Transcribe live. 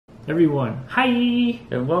Everyone, hi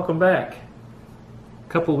and welcome back. A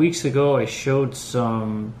couple weeks ago I showed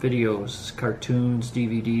some videos, cartoons,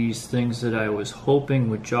 DVDs, things that I was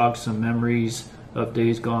hoping would jog some memories of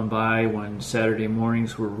days gone by when Saturday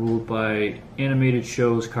mornings were ruled by animated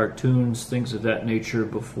shows, cartoons, things of that nature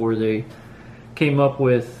before they came up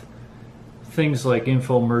with things like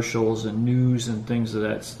infomercials and news and things of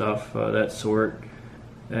that stuff, that sort.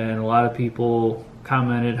 And a lot of people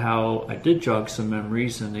commented how I did jog some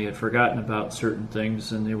memories and they had forgotten about certain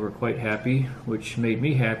things and they were quite happy, which made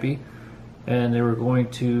me happy. And they were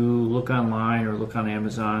going to look online or look on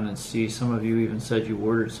Amazon and see. Some of you even said you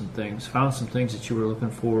ordered some things, found some things that you were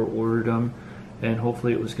looking for, ordered them, and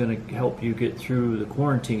hopefully it was going to help you get through the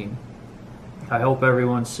quarantine. I hope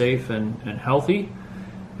everyone's safe and healthy,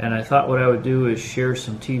 and I thought what I would do is share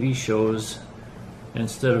some TV shows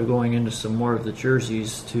instead of going into some more of the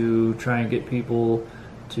jerseys to try and get people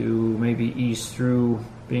to maybe ease through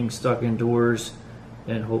being stuck indoors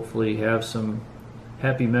and hopefully have some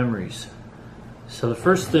happy memories. So the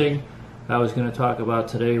first thing I was going to talk about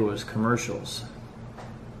today was commercials.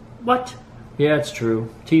 What? Yeah, it's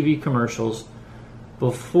true. TV commercials.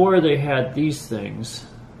 Before they had these things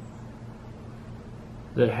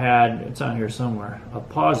that had, it's on here somewhere, a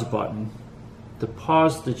pause button. The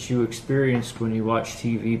pause that you experienced when you watched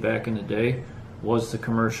TV back in the day was the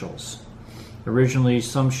commercials. Originally,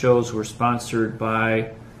 some shows were sponsored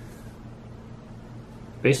by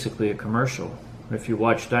basically a commercial. If you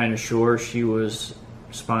watched Dinah Shore, she was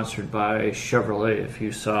sponsored by Chevrolet. If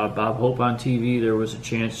you saw Bob Hope on TV, there was a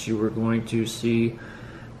chance you were going to see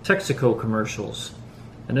Texaco commercials.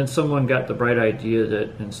 And then someone got the bright idea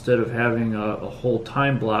that instead of having a whole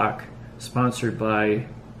time block sponsored by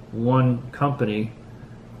one company,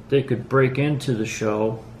 they could break into the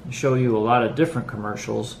show, show you a lot of different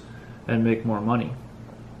commercials, and make more money.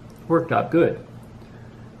 Worked out good.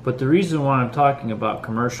 But the reason why I'm talking about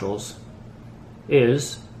commercials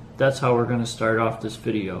is that's how we're going to start off this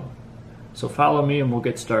video. So follow me and we'll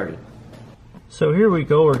get started. So here we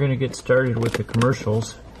go, we're going to get started with the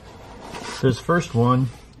commercials. This first one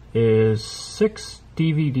is 6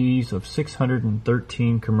 DVDs of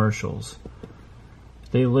 613 commercials.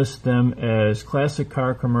 They list them as classic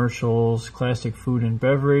car commercials, classic food and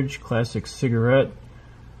beverage, classic cigarette,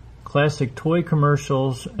 classic toy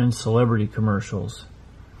commercials, and celebrity commercials.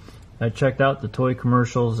 I checked out the toy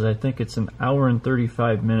commercials, and I think it's an hour and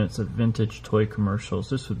 35 minutes of vintage toy commercials.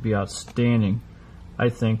 This would be outstanding, I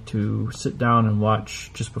think, to sit down and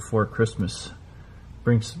watch just before Christmas.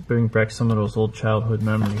 Bring back some of those old childhood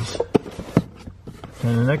memories.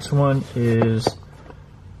 And the next one is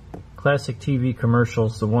classic TV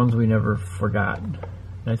commercials, the ones we never forgot. And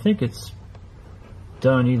I think it's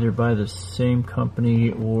done either by the same company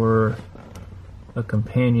or a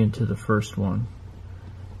companion to the first one.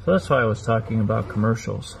 So that's why I was talking about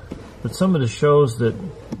commercials. But some of the shows that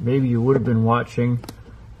maybe you would have been watching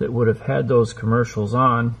that would have had those commercials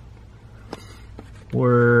on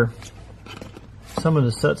were some of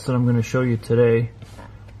the sets that I'm going to show you today.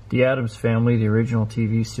 The Addams Family, the original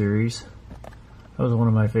TV series. That was one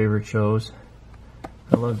of my favorite shows.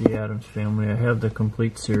 I love the Addams Family. I have the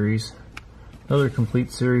complete series. Another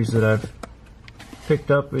complete series that I've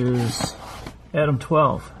picked up is Adam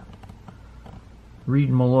 12. Reed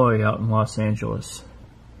and Malloy out in Los Angeles.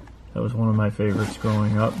 That was one of my favorites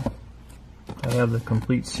growing up. I have the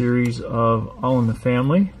complete series of All in the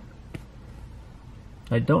Family.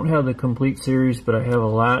 I don't have the complete series, but I have a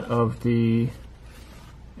lot of the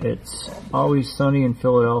It's Always Sunny in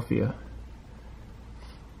Philadelphia.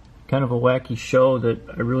 Kind of a wacky show that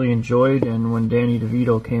I really enjoyed, and when Danny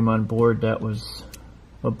DeVito came on board, that was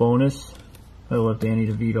a bonus. I love Danny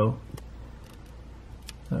DeVito.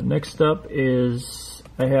 Next up is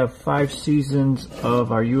I have 5 seasons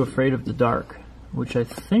of Are You Afraid of the Dark, which I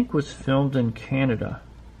think was filmed in Canada.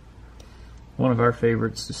 One of our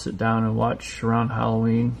favorites to sit down and watch around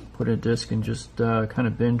Halloween, put a disc and just kind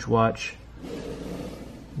of binge watch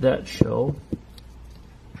that show.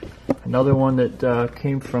 Another one that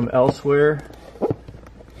came from elsewhere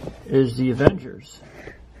is The Avengers.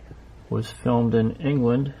 Was filmed in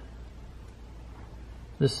England.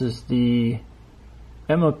 This is the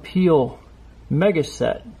Emma Peel mega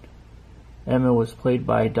set. Emma was played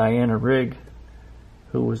by Diana Rigg,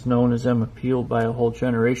 who was known as Emma Peel by a whole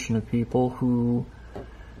generation of people who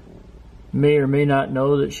may or may not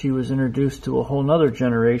know that she was introduced to a whole nother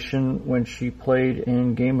generation when she played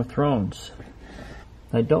in Game of Thrones.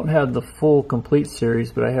 I don't have the full complete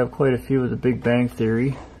series, but I have quite a few of the Big Bang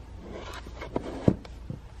Theory.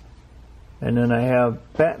 And then I have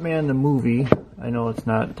Batman the movie. I know it's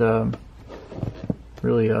not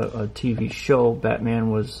really a TV show.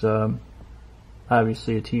 Batman was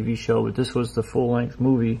obviously a TV show, but this was the full-length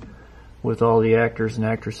movie with all the actors and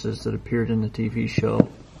actresses that appeared in the TV show.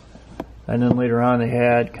 And then later on they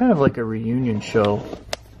had kind of like a reunion show,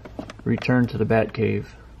 Return to the Batcave.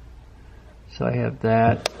 So I have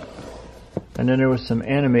that. And then there was some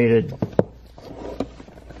animated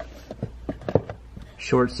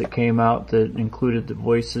shorts that came out that included the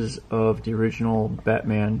voices of the original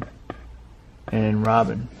Batman and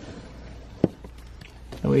Robin.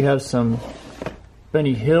 And we have some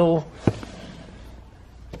Benny Hill.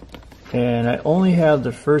 And I only have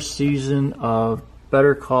the first season of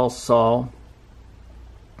Better Call Saul,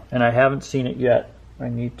 and I haven't seen it yet. I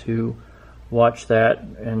need to watch that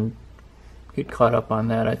and get caught up on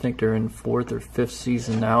that. I think they're in 4th or 5th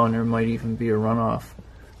season now, and there might even be a runoff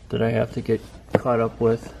that I have to get caught up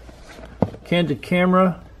with. Candid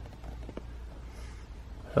Camera.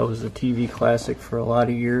 That was a TV classic for a lot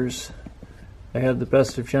of years. I have The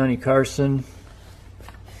Best of Johnny Carson.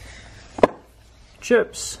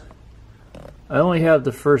 Chips. I only have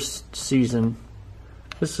the first season.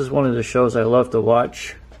 This is one of the shows I love to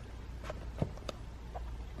watch,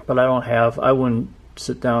 but I wouldn't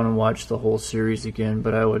sit down and watch the whole series again,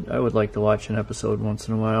 but I would like to watch an episode once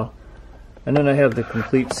in a while. And then I have the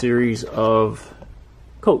complete series of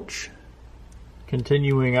Coach.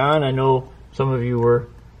 Continuing on, I know some of you were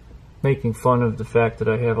making fun of the fact that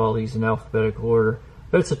I have all these in alphabetical order,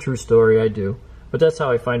 but it's a true story, I do. But that's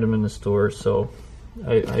how I find them in the store, so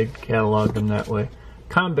I catalog them that way.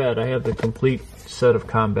 Combat, I have the complete set of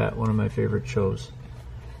Combat, one of my favorite shows.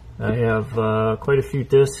 I have quite a few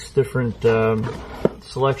discs, different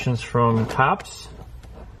selections from Tops.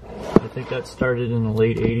 I think that started in the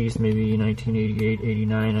late 80s, maybe 1988,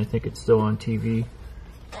 89. I think it's still on TV.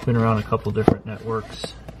 It's been around a couple different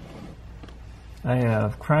networks. I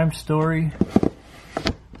have Crime Story,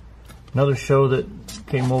 another show that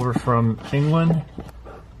came over from England.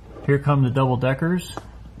 Here Come the Double Deckers.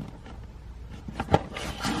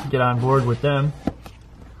 Get on board with them.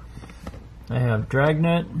 I have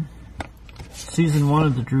Dragnet. Season 1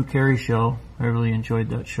 of the Drew Carey Show. I really enjoyed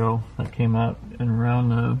that show. That came out in around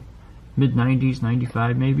the mid-90s,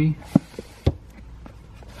 95 maybe.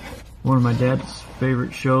 One of my dad's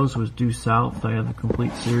favorite shows was Due South. I have a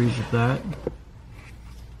complete series of that.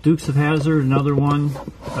 Dukes of Hazzard, another one.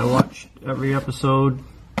 I watched every episode.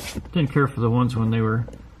 Didn't care for the ones when they were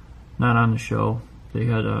not on the show. They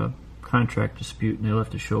had a contract dispute and they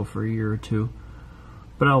left the show for a year or two.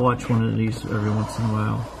 But I'll watch one of these every once in a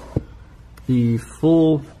while. The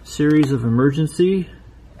full series of Emergency.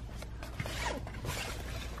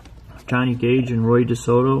 Johnny Gage and Roy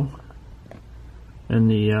DeSoto. And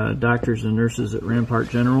the doctors and nurses at Rampart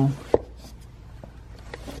General.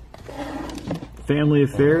 Family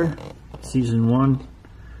Affair, Season 1.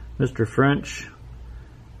 Mr. French.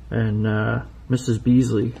 And Mrs.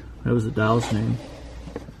 Beasley. That was the doll's name.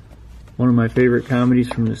 One of my favorite comedies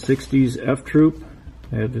from the 60s, F Troop.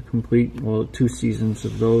 I have the complete, well, 2 seasons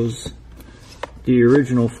of those. The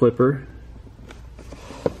original Flipper.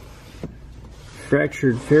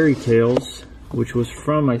 Fractured Fairy Tales, which was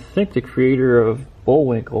from, I think, the creator of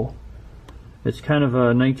Bullwinkle. It's kind of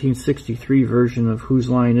a 1963 version of Whose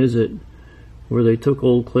Line Is It?, where they took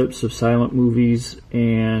old clips of silent movies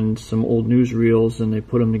and some old newsreels and they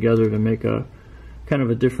put them together to make a kind of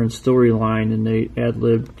a different storyline, and they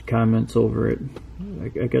ad-libbed comments over it.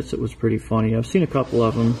 I guess it was pretty funny. I've seen a couple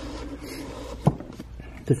of them.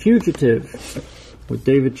 The Fugitive with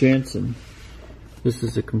David Jansen. This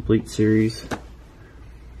is a complete series.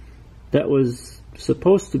 That was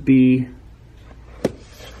supposed to be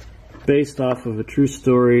based off of a true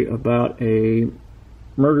story about a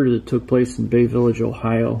murder that took place in Bay Village,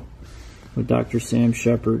 Ohio, with Dr. Sam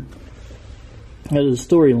Shepard. That is a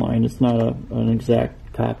storyline, it's not an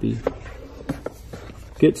exact copy.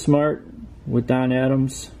 Get Smart with Don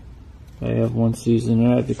Adams. I have 1 season.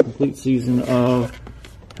 I have the complete season of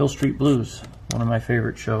Hill Street Blues, one of my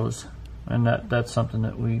favorite shows. And that's something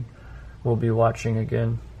that we will be watching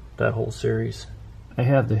again, that whole series. I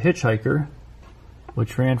have The Hitchhiker,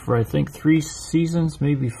 which ran for I think 3 seasons,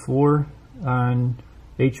 maybe 4 on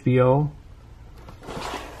HBO.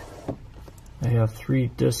 I have 3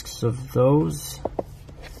 discs of those.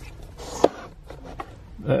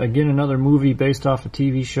 Again, another movie based off a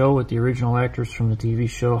TV show with the original actors from the TV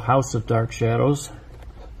show House of Dark Shadows.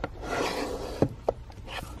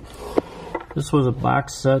 This was a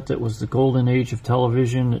box set that was the golden age of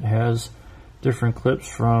television. It has different clips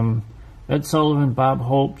from Ed Sullivan, Bob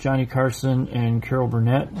Hope, Johnny Carson, and Carol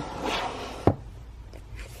Burnett.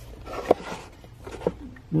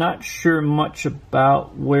 not sure much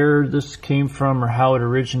about where this came from or how it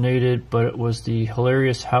originated, but it was the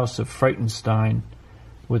hilarious House of Frightenstein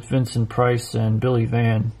with Vincent Price and Billy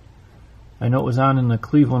Van. I know it was on in the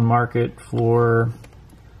Cleveland market for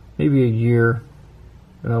maybe a year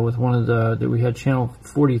with one of that we had channel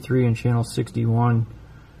 43 and channel 61,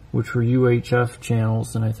 which were UHF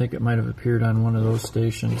channels, and I think it might have appeared on one of those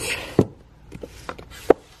stations.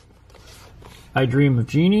 I Dream of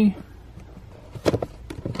Jeannie.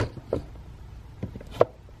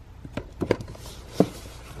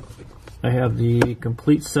 I have the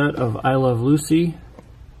complete set of I Love Lucy,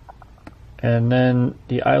 and then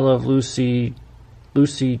the I Love Lucy,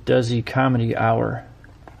 Lucy Desi Comedy Hour.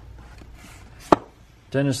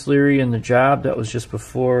 Dennis Leary in The Job, that was just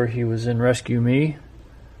before he was in Rescue Me.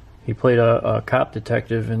 He played a cop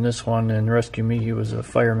detective in this one. In Rescue Me, he was a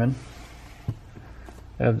fireman.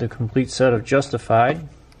 I have the complete set of Justified.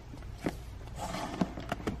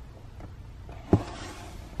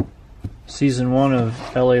 Season 1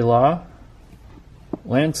 of LA Law.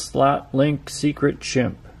 Lancelot Link Secret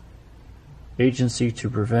Chimp. Agency to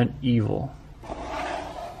Prevent Evil.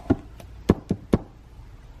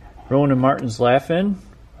 Rowan and Martin's Laugh-In.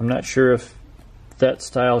 I'm not sure if that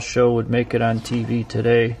style show would make it on TV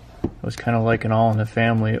today. It was kind of like an All in the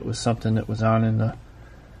Family. It was something that was on in the...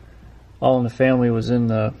 All in the Family was in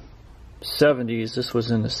the 70s. This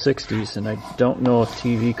was in the 60s, and I don't know if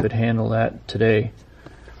TV could handle that today.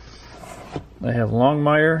 I have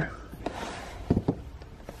Longmire.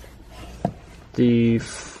 The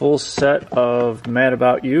full set of Mad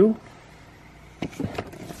About You.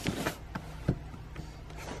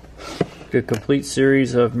 The complete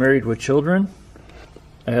series of Married with Children.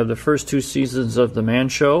 I have the first 2 seasons of The Man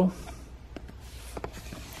Show.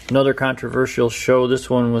 Another controversial show. This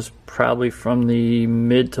one was probably from the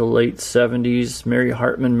mid to late 70s. Mary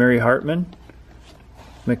Hartman.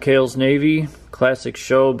 McHale's Navy. Classic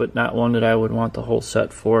show, but not one that I would want the whole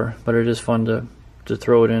set for. But it is fun to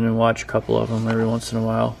throw it in and watch a couple of them every once in a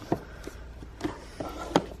while.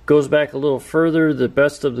 Goes back a little further. The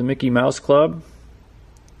Best of the Mickey Mouse Club.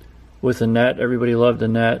 With Annette. Everybody loved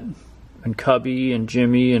Annette. And Cubby and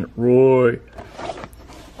Jimmy and Roy.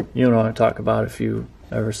 You know what I talk about if you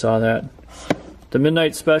ever saw that. The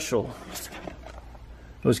Midnight Special.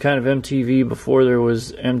 It was kind of MTV before there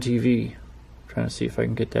was MTV. I'm trying to see if I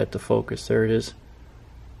can get that to focus. There it is.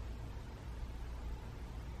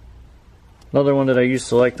 Another one that I used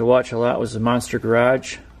to like to watch a lot was The Monster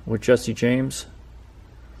Garage with Jesse James.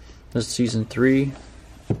 This is season 3.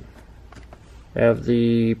 I have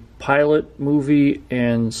the pilot movie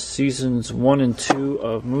and seasons 1 and 2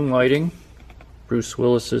 of Moonlighting. Bruce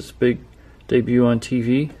Willis's big debut on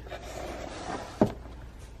TV.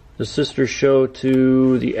 The sister show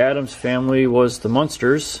to The Addams Family was The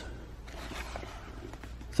Munsters.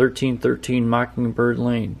 1313 Mockingbird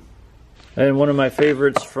Lane. And one of my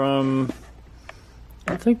favorites from,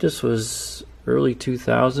 I think this was early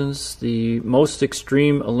 2000s, the Most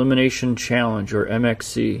Extreme Elimination Challenge, or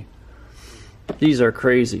MXC. These are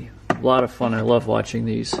crazy. A lot of fun. I love watching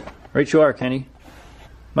these. Right you are, Kenny.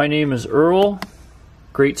 My Name is Earl.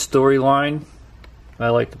 Great storyline. I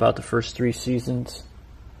liked about the first 3 seasons.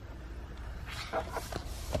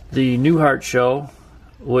 The Newhart Show,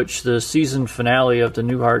 which the season finale of the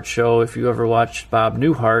Newhart Show, if you ever watched Bob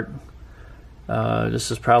Newhart,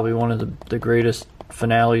 this is probably one of the greatest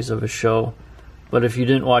finales of a show. But if you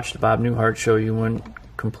didn't watch the Bob Newhart Show, you wouldn't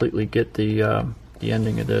completely get the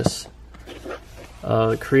ending of this.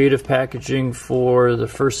 Creative packaging for the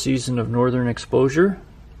first season of Northern Exposure.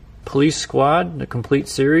 Police Squad, the complete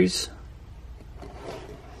series.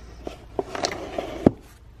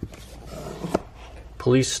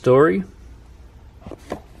 Police Story.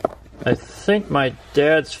 I think my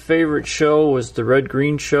dad's favorite show was The Red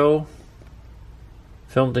Green Show,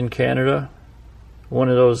 filmed in Canada. One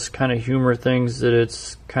of those kind of humor things that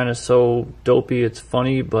it's kind of so dopey it's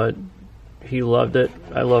funny, but he loved it.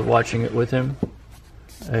 I love watching it with him.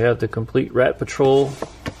 I have the complete Rat Patrol.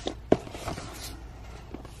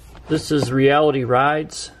 This is Reality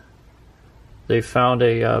Rides. They found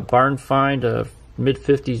a barn find, a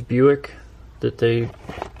mid-50s Buick that they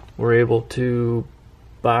were able to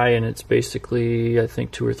buy, and it's basically, I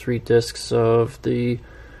think, 2 or 3 discs of the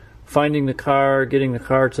finding the car, getting the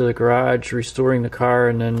car to the garage, restoring the car,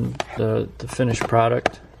 and then the finished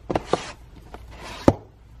product.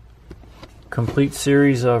 Complete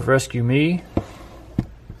series of Rescue Me.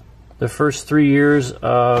 The first 3 years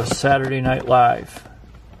of Saturday Night Live,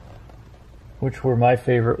 which were my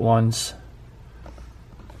favorite ones.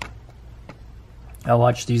 I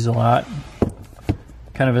watched these a lot.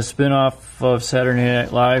 Kind of a spin-off of Saturday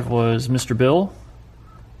Night Live was Mr. Bill,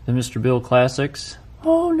 the Mr. Bill classics.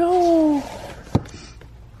 Oh no!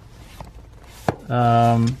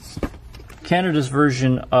 Canada's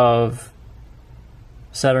version of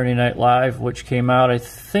Saturday Night Live, which came out I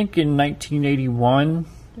think in 1981,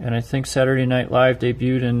 and I think Saturday Night Live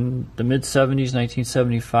debuted in the mid-70s,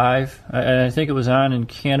 1975. And I think it was on in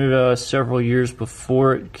Canada several years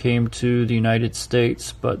before it came to the United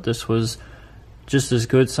States, but this was just as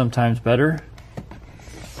good, sometimes better.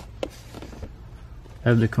 I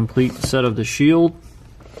have the complete set of The Shield,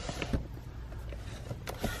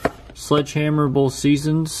 Sledgehammer both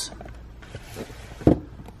seasons,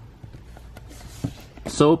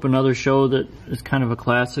 Soap, another show that is kind of a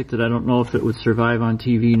classic that I don't know if it would survive on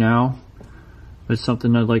TV now. It's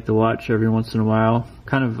something I'd like to watch every once in a while.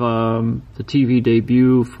 Kind of the TV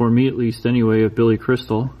debut, for me at least anyway, of Billy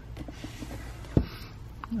Crystal.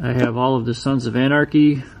 I have all of the Sons of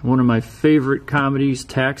Anarchy, one of my favorite comedies,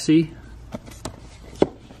 Taxi.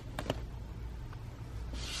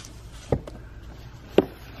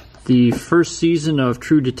 The first season of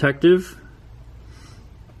True Detective,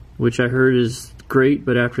 which I heard is great,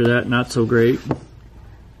 but after that, not so great.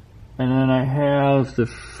 And then I have the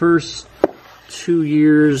first 2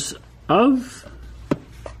 years of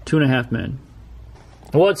 2.5 Men.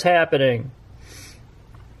 What's happening?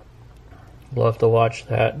 Love to watch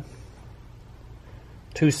that.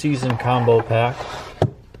 2-season combo pack.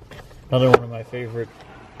 Another one of my favorite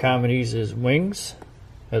comedies is Wings.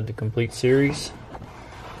 Had the complete series.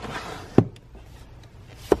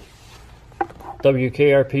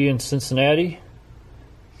 WKRP in Cincinnati.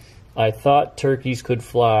 I Thought Turkeys Could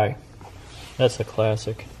Fly. That's a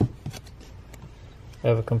classic. I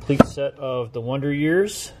have a complete set of The Wonder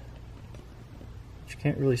Years, which you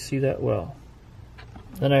can't really see that well.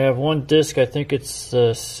 Then I have one disc, I think it's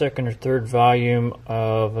the second or third volume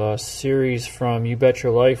of a series from You Bet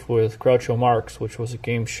Your Life with Groucho Marx, which was a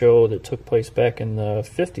game show that took place back in the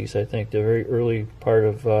 50s, I think, the very early part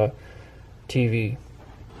of TV.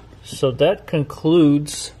 So that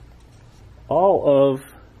concludes all of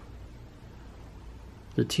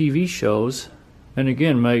the TV shows. And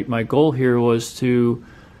again, my goal here was to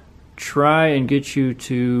try and get you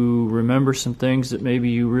to remember some things that maybe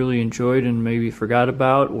you really enjoyed and maybe forgot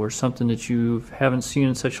about, or something that you haven't seen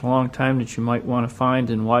in such a long time that you might want to find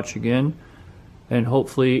and watch again. And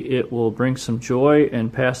hopefully it will bring some joy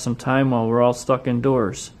and pass some time while we're all stuck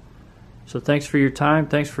indoors. So thanks for your time,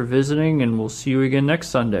 thanks for visiting, and we'll see you again next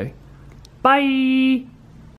Sunday. Bye!